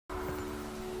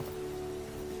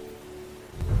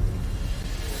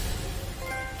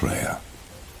Freya,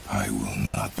 I will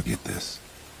not forget this.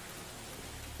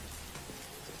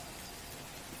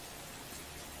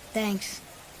 Thanks.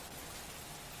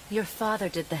 Your father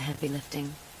did the heavy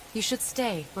lifting. You should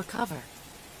stay, recover.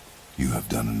 You have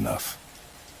done enough.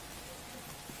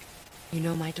 You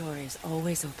know my door is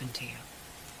always open to you.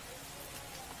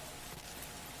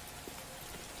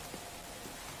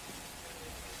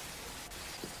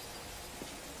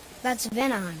 That's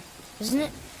Venon, isn't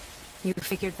it? You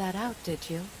figured that out, did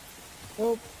you?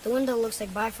 Well, the window looks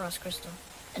like Bifrost crystal,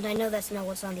 and I know that's not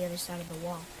what's on the other side of the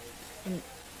wall. And,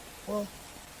 well,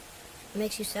 it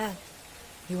makes you sad.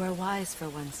 You are wise for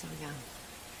one so young.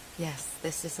 Yes,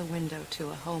 this is a window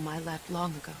to a home I left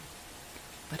long ago.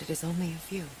 But it is only a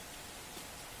view.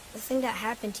 The thing that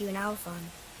happened to you in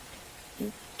Alfheim,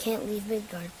 you can't leave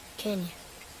Midgard, can you?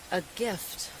 A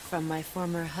gift from my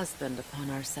former husband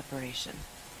upon our separation.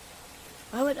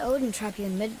 Why would Odin trap you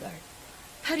in Midgard?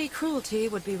 Petty cruelty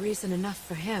would be reason enough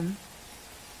for him.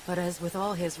 But as with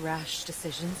all his rash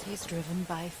decisions, he's driven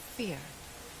by fear.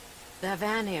 The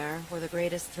Vanir were the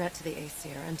greatest threat to the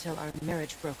Aesir until our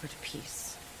marriage brokered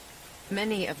peace.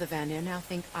 Many of the Vanir now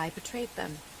think I betrayed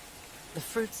them. The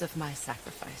fruits of my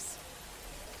sacrifice.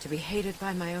 To be hated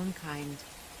by my own kind.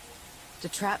 To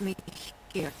trap me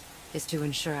here is to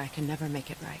ensure I can never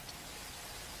make it right.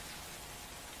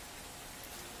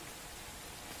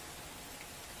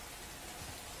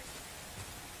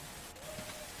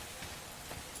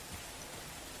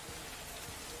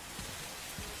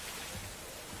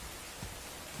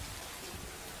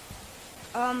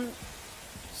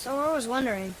 So I was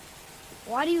wondering,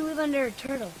 why do you live under a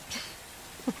turtle?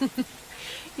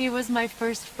 He was my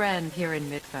first friend here in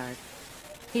Midgard.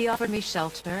 He offered me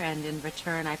shelter, and in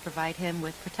return I provide him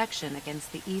with protection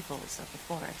against the evils of the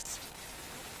forest.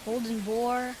 Golden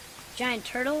boar, giant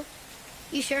turtle?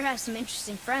 You sure have some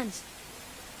interesting friends.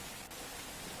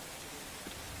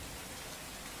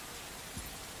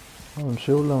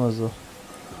 نمشي ولا مازال؟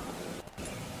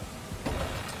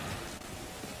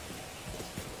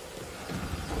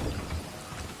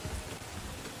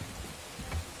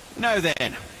 Now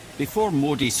then, before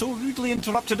Modi so rudely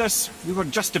interrupted us, we were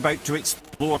just about to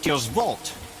explore Tyr's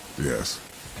vault. Yes,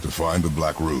 to find the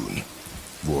Black Rune.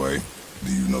 Boy,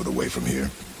 do you know the way from here?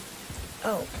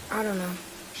 Oh, I don't know.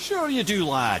 Sure you do,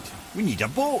 lad. We need a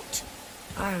boat.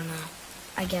 I don't know.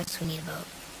 I guess we need a boat.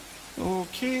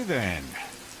 Okay then.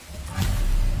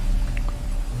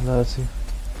 بلاتي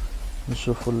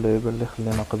نشوفوا اللعيبة اللي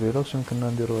خلينا قبيلة واش يمكننا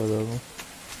نديرو دابا.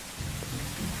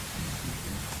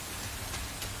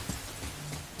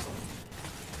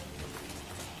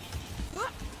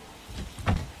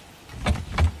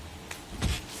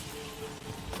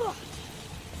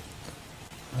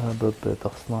 باب بعدا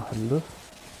خصنا نحلوه.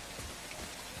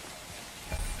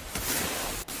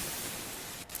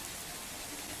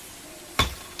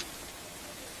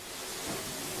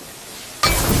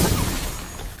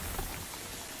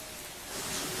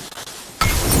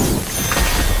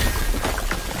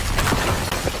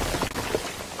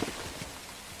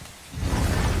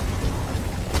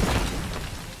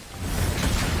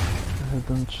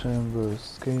 hidden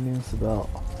chambers كاينين 7.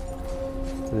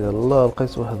 يلا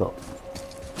لقيت وحدة.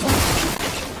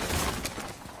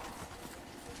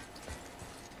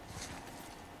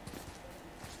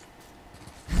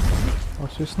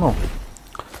 واش شنو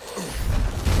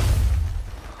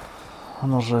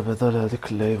نرجع بعدا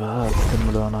لهاديك اللعيبة عاد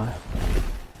نكملو هنايا.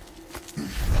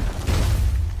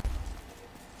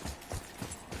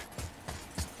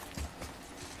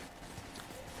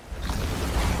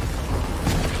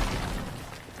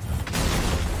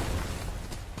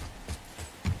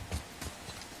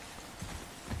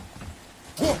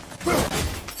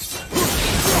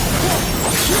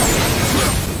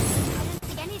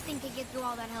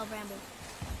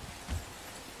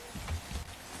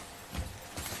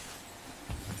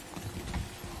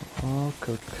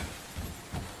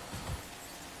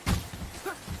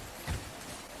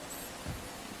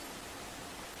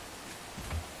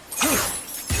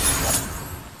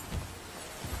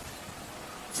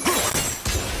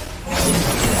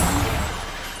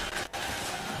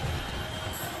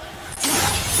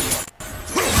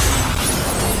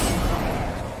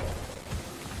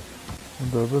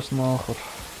 بس ناخر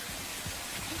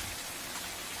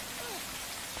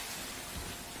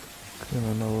كاين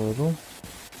هنا والو.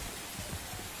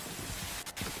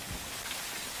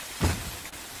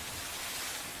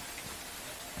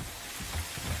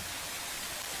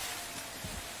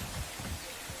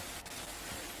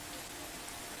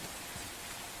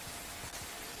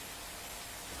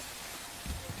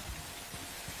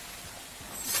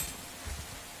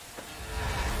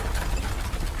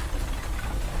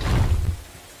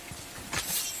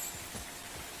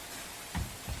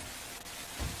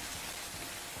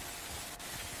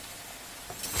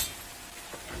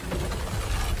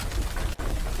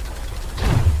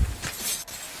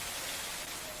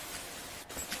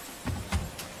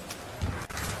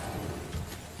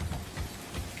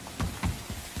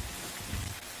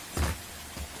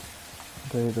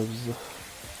 بعيدة بزاف.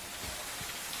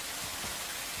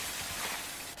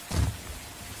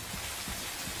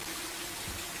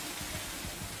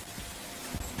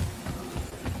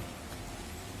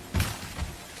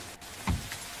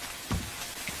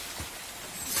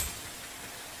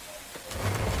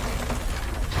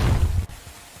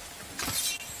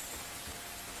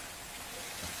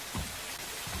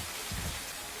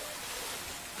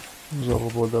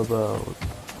 نجربو دابا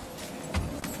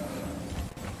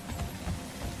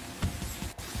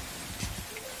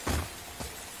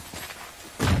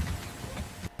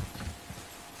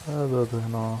هذا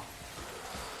هنا.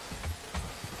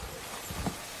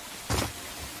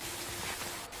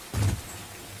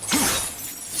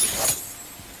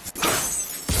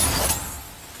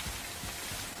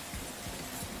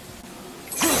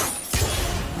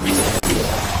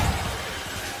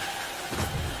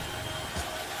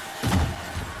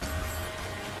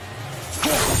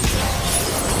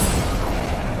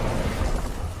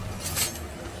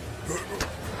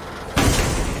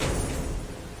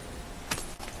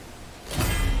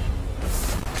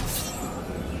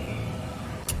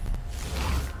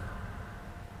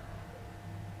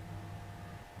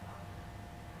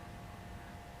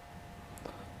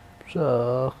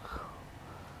 شاخ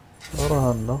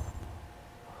راهنا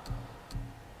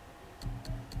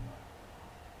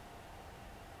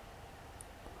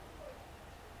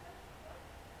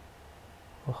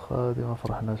واخا هادي ما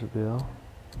فرحناش بيها.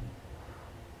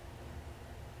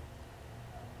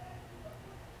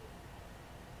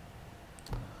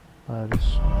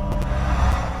 معليش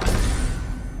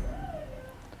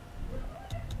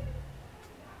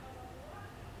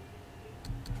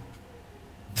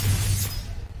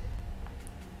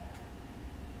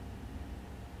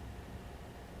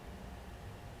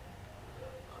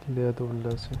خلي هادو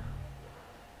بلاتي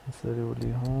نساليو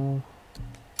ليهم.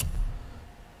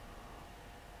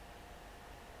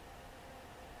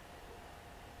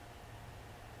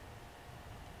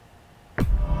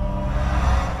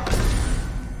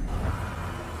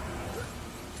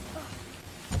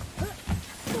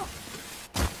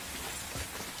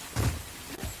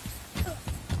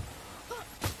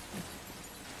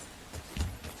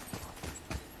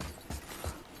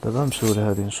 دابا نمشيو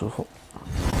لهادي نشوفو.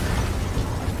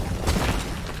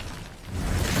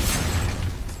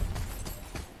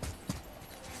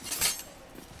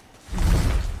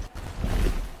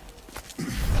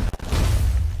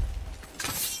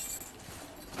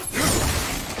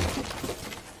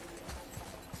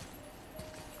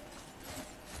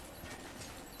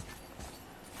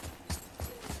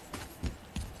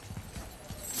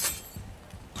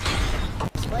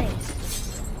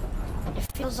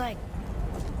 Feels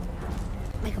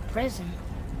like a prison.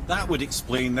 That would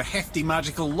explain the hefty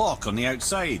magical lock on the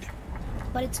outside.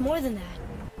 But it's more than that.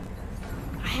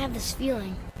 I have this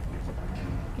feeling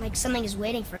like something is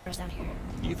waiting for us out here.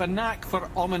 You've a knack for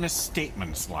ominous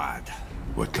statements, lad.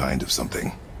 What kind of something?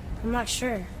 I'm not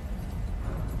sure.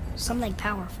 Something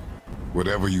powerful.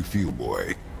 Whatever you feel, boy,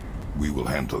 we will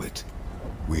handle it.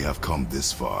 We have come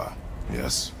this far,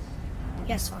 yes?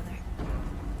 Yes, Father.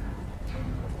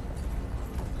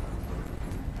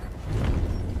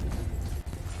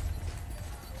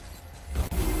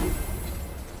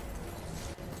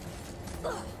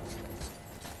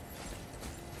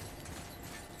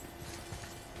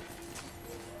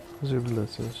 جيب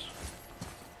اللاتاج.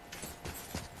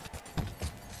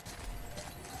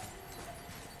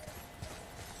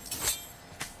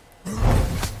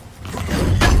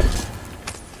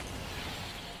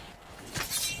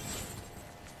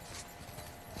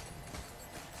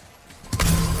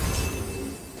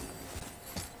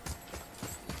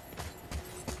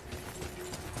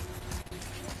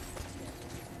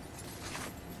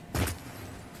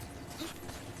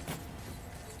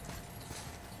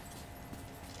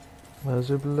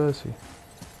 اجي بلاتي.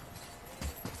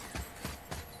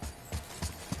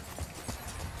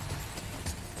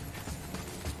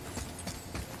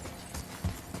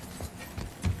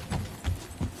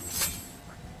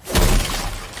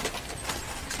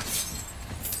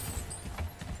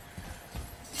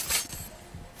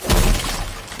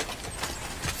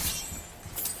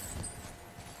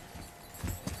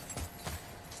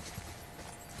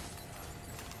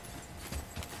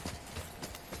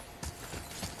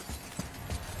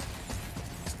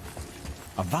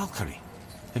 A Valkyrie?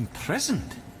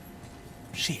 Imprisoned?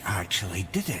 She actually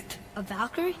did it. A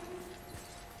Valkyrie?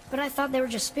 But I thought they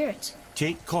were just spirits.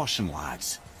 Take caution, lads.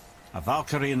 A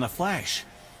Valkyrie in the flesh.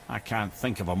 I can't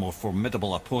think of a more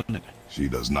formidable opponent. She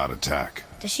does not attack.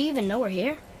 Does she even know we're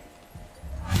here?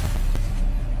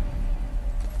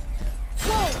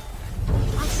 Whoa!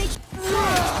 I think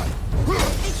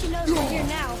she knows we're here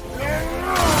now.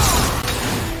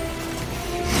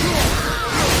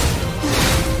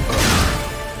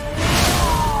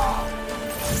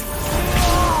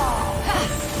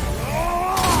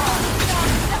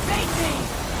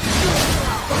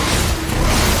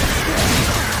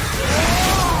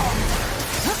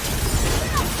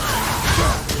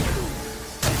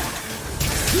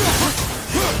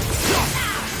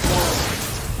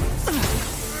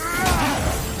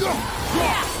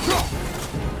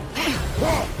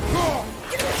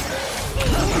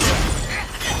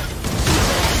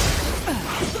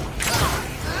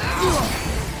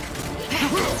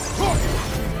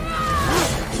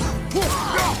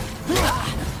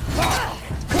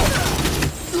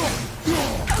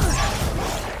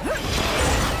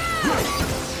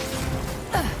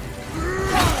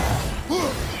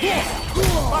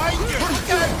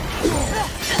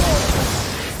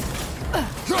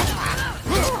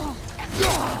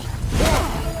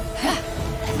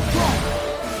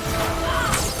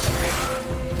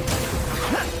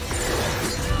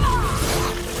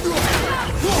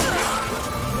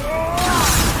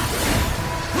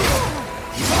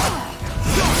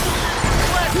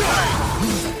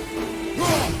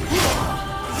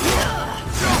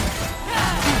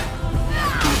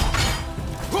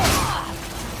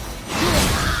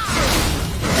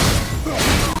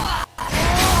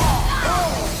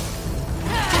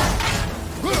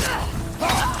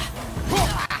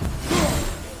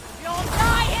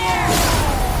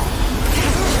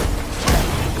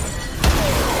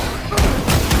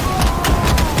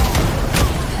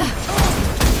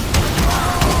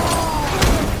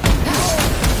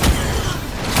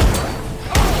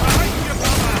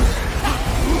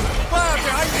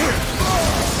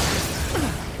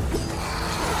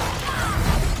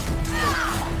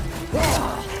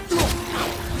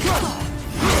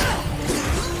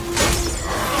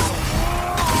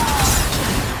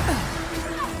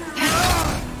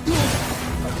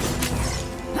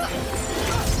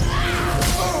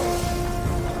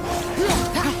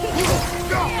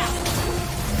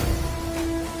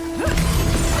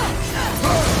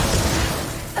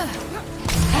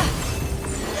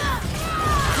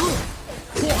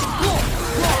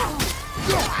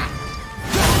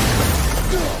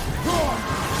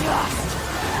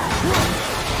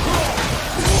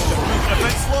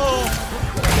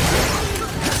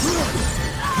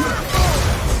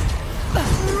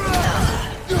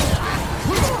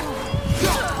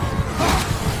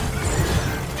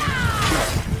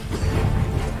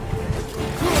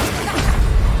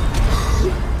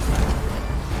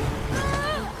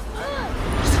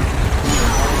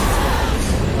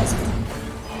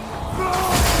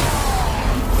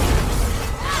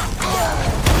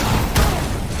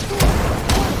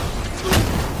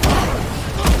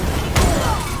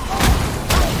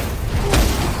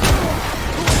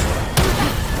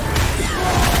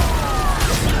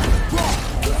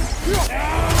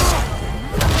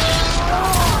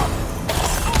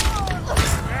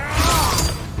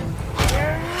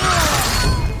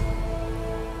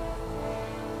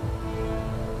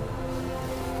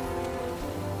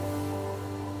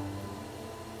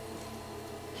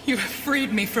 You have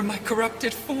freed me from my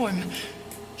corrupted form.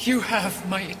 You have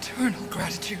my eternal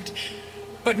gratitude.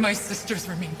 But my sisters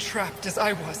remain trapped as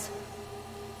I was.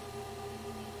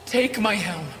 Take my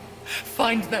helm.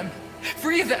 Find them.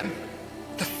 Free them.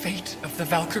 The fate of the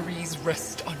Valkyries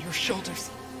rests on your shoulders.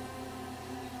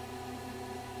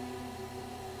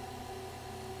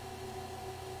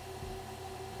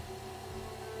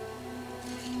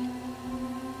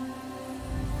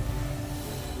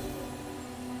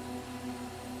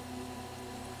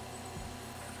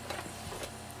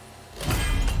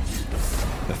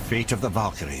 The fate of the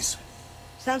Valkyries.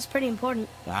 Sounds pretty important.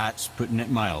 That's putting it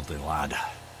mildly, lad.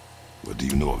 What do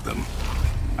you know of them?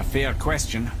 A fair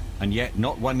question, and yet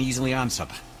not one easily answered.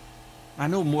 I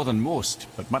know more than most,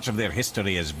 but much of their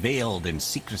history is veiled in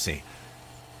secrecy.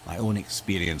 My own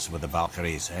experience with the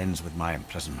Valkyries ends with my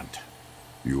imprisonment.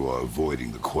 You are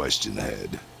avoiding the question,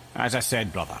 Head. As I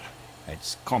said, brother,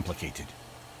 it's complicated.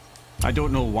 I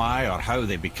don't know why or how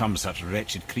they become such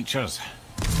wretched creatures.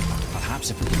 Perhaps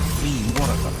if we can free more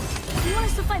of them. You want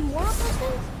us to fight more of those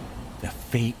things? The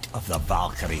fate of the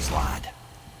Valkyries, lad.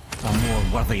 A more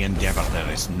worthy endeavor there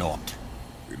is not.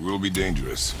 It will be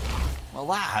dangerous. Well,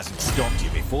 that hasn't stopped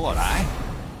you before,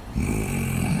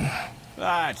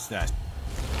 That's that.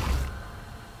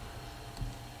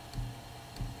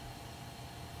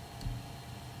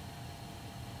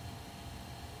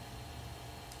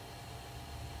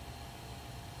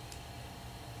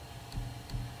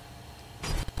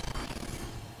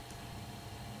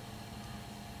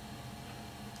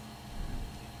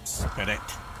 Spirit.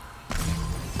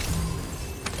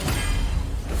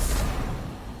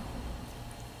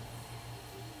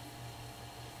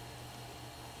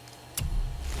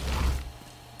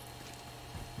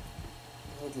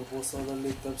 هاد البوصلة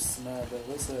اللي دبسناها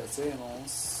دابا ساعتين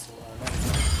ونص وأنا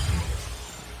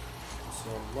إن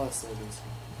شاء الله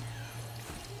ساليتها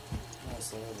ما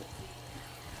سالت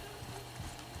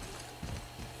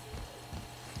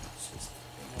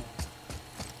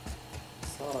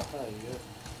صراحة هي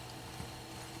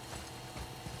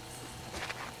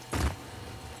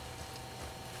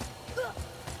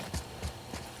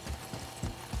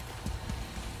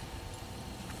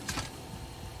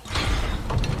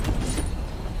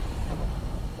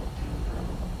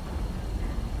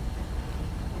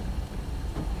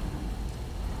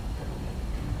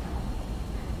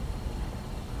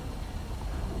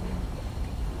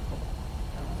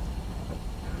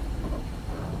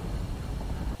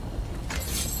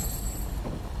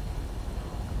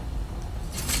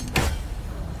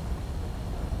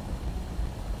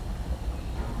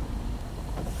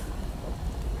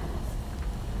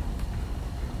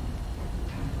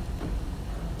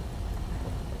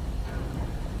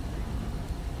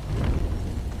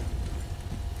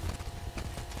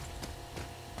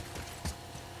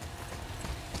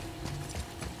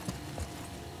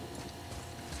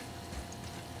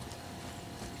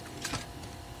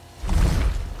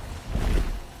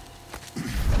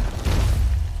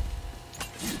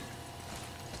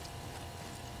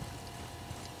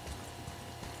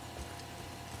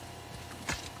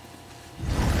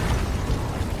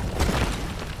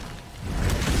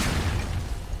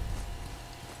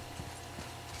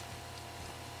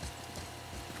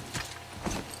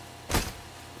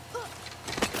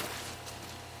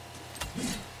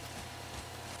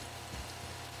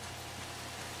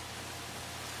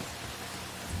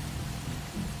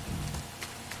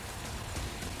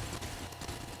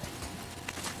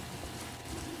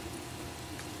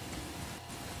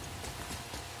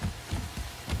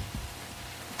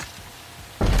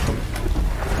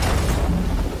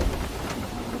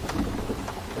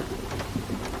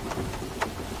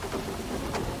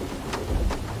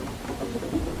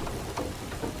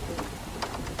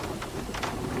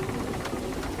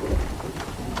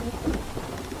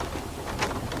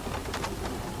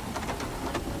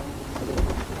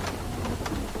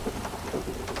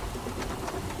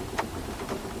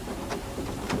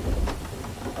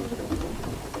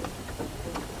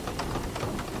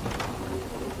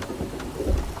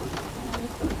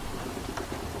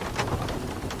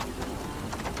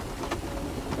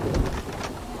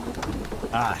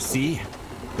Ah, see?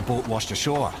 The boat washed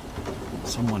ashore.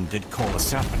 Someone did call the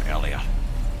Serpent earlier.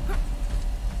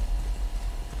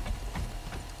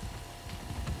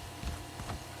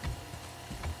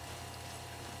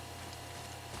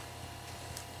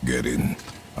 Get in.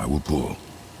 I will pull.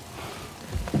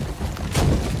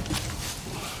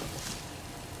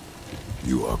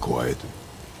 You are quiet.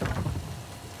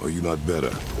 Are you not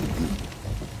better?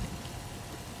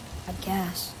 I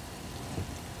guess.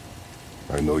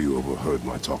 I know you overheard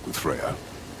my talk with Freya.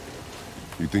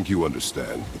 You think you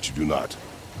understand, but you do not.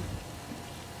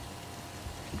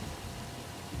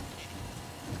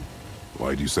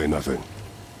 Why'd you say nothing?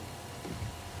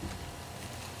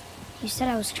 You said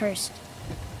I was cursed.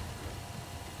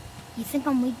 You think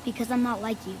I'm weak because I'm not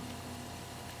like you.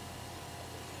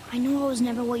 I know I was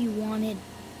never what you wanted.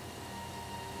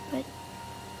 But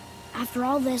after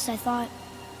all this, I thought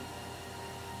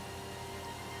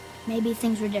maybe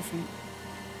things were different.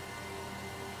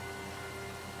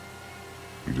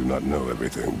 You do not know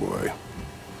everything, boy.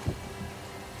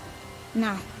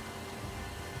 No.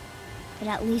 But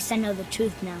at least I know the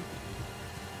truth now.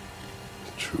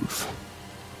 The truth.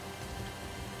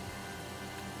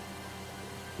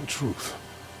 The truth.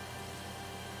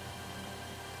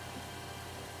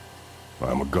 I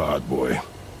am a god, boy.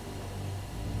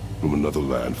 From another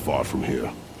land far from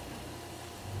here.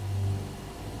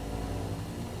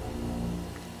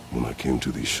 When I came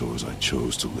to these shores, I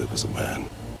chose to live as a man.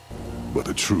 But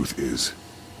the truth is,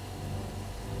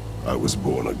 I was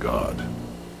born a god.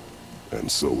 And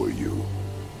so were you.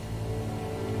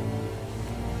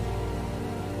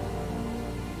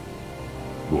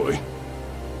 Boy,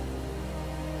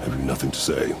 have you nothing to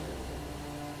say?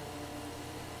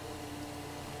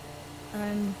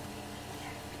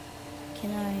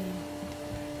 Can I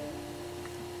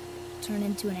turn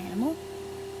into an animal?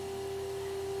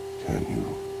 Can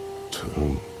you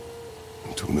turn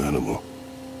into an animal?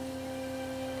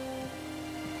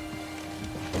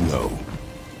 No.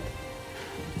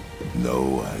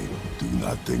 No, I do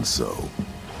not think so.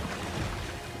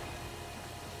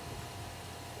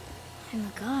 I'm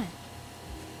a god.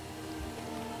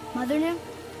 Mother knew?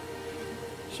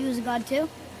 She was a god too?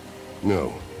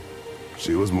 No.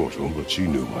 She was mortal, but she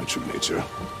knew my true nature.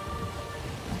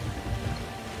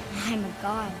 I'm a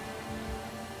god.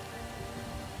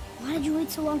 Why did you wait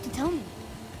so long to tell me?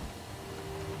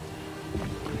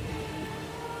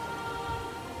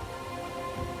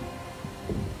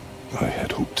 I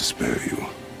had hoped to spare you.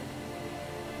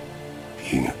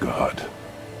 Being a god,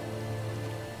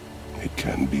 it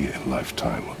can be a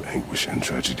lifetime of anguish and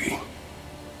tragedy.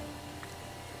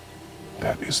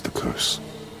 That is the curse.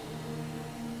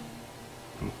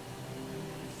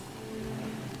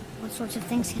 What sorts of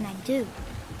things can I do?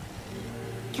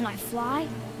 Can I fly?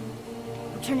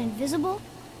 Or turn invisible?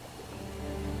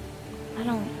 I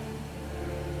don't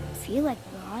feel like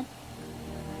God.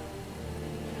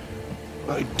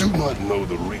 I do not know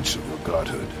the reach of your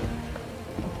godhood.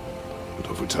 But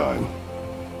over time,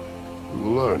 we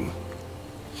will learn.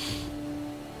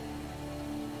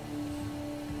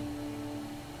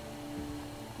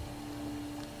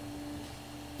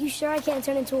 You sure I can't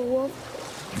turn into a wolf?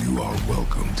 You are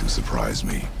welcome to surprise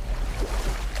me.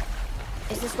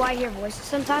 Is this why I hear voices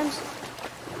sometimes?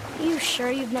 Are you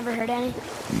sure you've never heard any?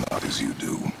 Not as you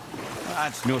do.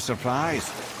 That's no surprise.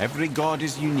 Every god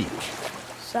is unique.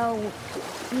 So,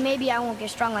 maybe I won't get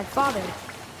strong like Father,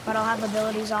 but I'll have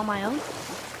abilities all my own?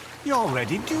 You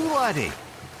already do, laddie.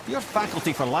 Your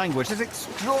faculty for language is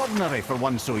extraordinary for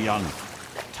one so young.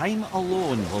 Time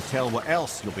alone will tell what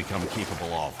else you'll become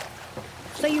capable of.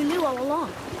 So you knew all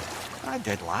along? I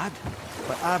did, lad.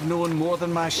 But I've known more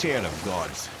than my share of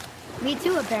gods. Me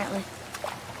too, apparently.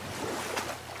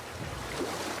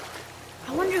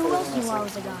 I wonder who else knew I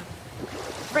was a god.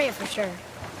 Freya for sure.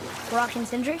 Brok and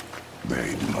Sindri?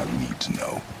 They do not need to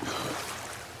know.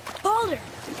 Baldur!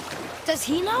 Does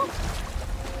he know?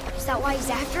 Is that why he's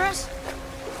after us?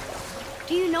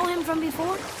 Do you know him from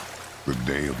before? The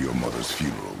day of your mother's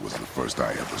funeral was the first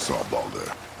I ever saw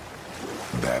Baldur.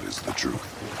 That is the truth.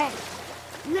 Hey,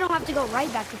 we don't have to go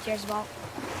right back to Tiersvault,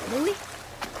 do we?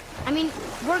 I mean,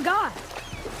 we're God.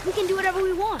 We can do whatever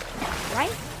we want,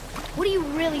 right? What do you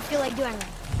really feel like doing right?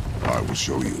 I will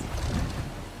show you.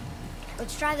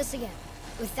 Let's try this again,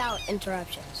 without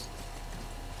interruptions.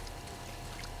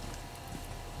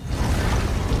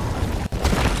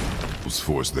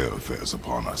 Force their affairs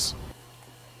upon us.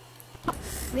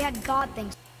 We had God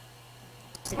things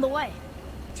in the way,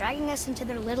 dragging us into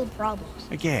their little problems.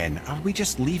 Again, are we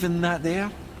just leaving that there?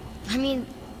 I mean,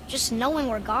 just knowing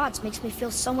we're gods makes me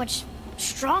feel so much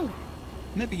stronger.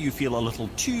 Maybe you feel a little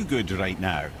too good right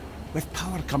now. With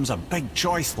power comes a big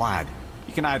choice, lad.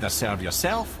 You can either serve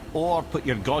yourself, or put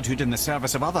your godhood in the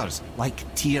service of others,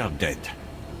 like Tyr did.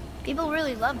 People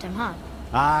really loved him, huh?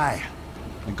 Aye,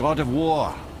 a god of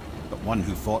war, but one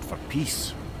who fought for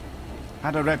peace.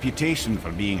 Had a reputation for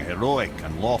being heroic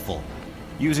and lawful,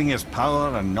 using his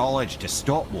power and knowledge to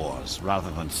stop wars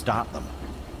rather than start them.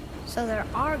 So there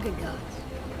are good gods.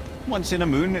 Once in a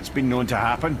moon, it's been known to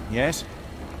happen, yes?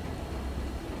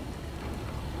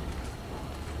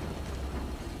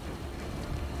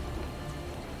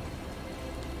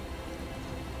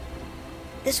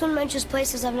 This one mentions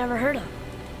places I've never heard of.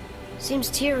 Seems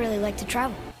Tyr really liked to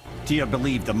travel. Tyr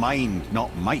believed the mind,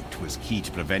 not might, was key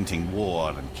to preventing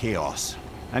war and chaos.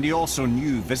 And he also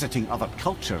knew visiting other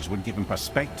cultures would give him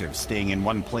perspective staying in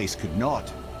one place could not.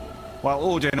 While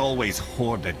Odin always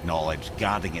hoarded knowledge,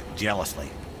 guarding it jealously,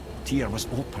 Tyr was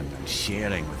open and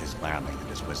sharing with his learning and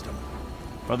his wisdom.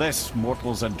 For this,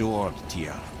 mortals adored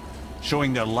Tyr,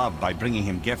 showing their love by bringing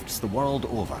him gifts the world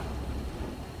over.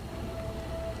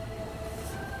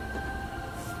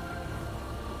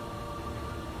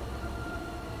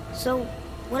 So,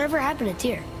 whatever happened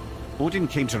to Tyr? Odin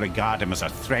came to regard him as a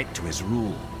threat to his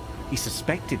rule. He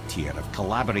suspected Tyr of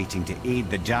collaborating to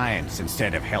aid the Giants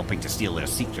instead of helping to steal their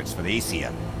secrets for the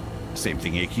Aesir. Same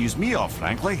thing he accused me of,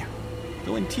 frankly.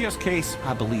 Though in Tyr's case,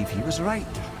 I believe he was right.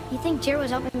 You think Tyr was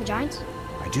helping the Giants?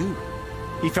 I do.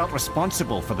 He felt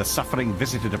responsible for the suffering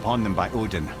visited upon them by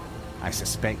Odin. I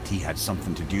suspect he had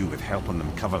something to do with helping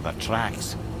them cover their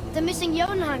tracks. The missing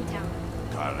Jotunheim town.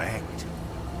 Correct.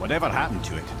 Whatever happened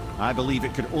to it, I believe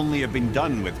it could only have been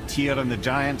done with Tyr and the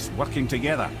Giants working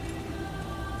together.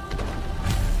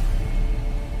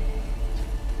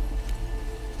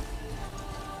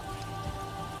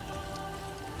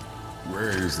 Where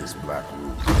is this Black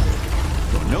Room?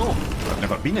 Don't know. I've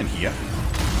never been in here.